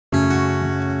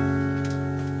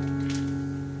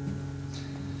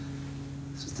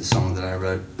the song that I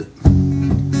wrote that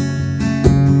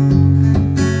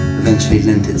eventually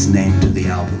lent its name to the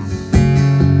album.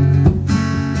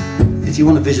 If you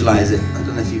want to visualize it, I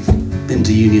don't know if you've been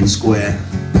to Union Square.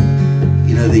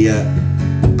 You know the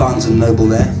Barnes & Noble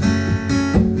there?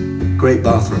 Great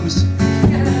bathrooms.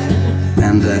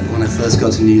 And when I first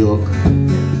got to New York,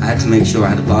 I had to make sure I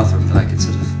had a bathroom that I could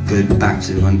sort of go back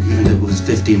to, and even though it was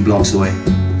 15 blocks away.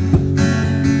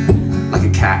 Like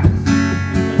a cat.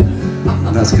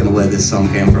 And that's kind of where this song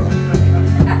came from.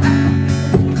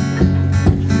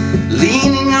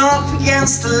 Leaning up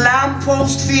against the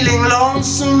lamppost, feeling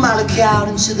lonesome, I look out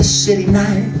into the city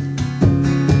night.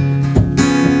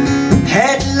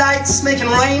 Headlights making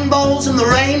rainbows in the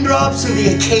raindrops and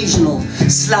the occasional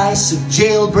slice of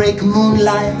jailbreak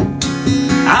moonlight.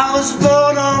 I was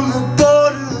born on the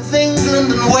border of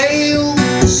England and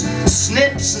Wales,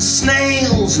 snips and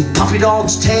snails and puppy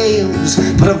dogs' tails.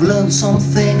 But I've learned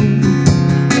something,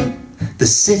 the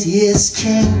city is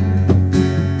king.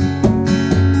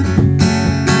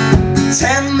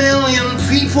 10 million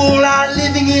people are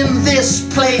living in this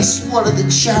place. What are the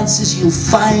chances you'll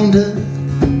find her?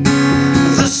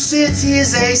 The city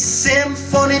is a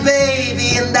symphony,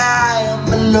 baby, and I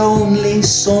am a lonely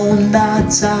soul not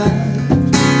tired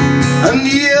and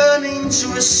yearning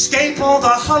to escape all the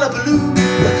hullabaloo.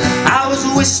 I was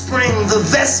whispering the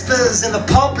vespers in the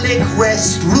public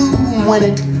restroom when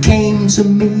it came to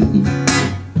me.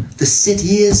 The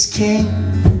city is king,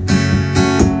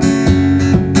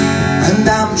 and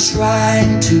I'm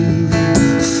trying to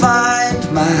find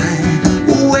my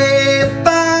way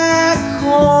back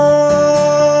home.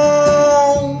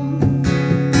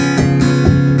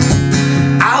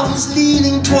 I was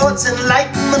leaning towards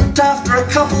enlightenment after a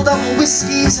couple double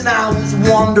whiskeys, and I was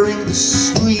wandering the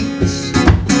streets.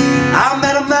 I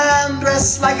met a man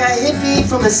dressed like a hippie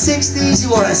from the 60s. He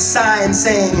wore a sign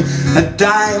saying, "A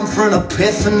dime for an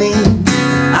epiphany."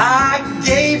 I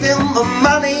gave him the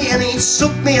money and he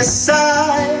took me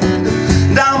aside,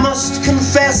 and I must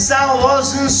confess I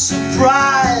wasn't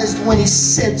surprised when he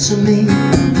said to me,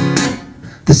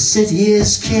 "The city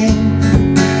is king."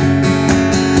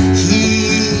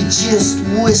 He just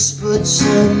whispered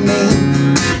to me,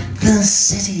 "The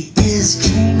city is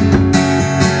king."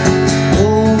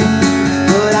 Oh,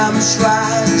 but I'm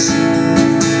trying to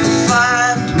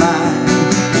find my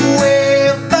way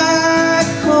back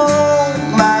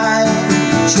home. I'm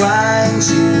trying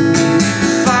to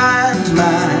find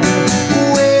my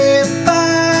way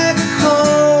back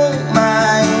home.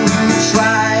 I'm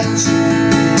trying to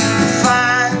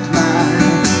find my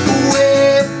way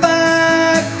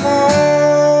back home.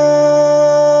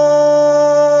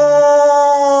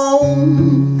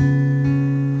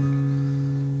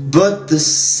 But the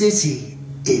city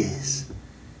is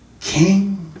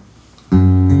king.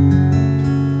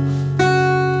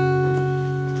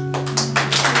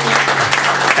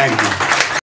 Thank you.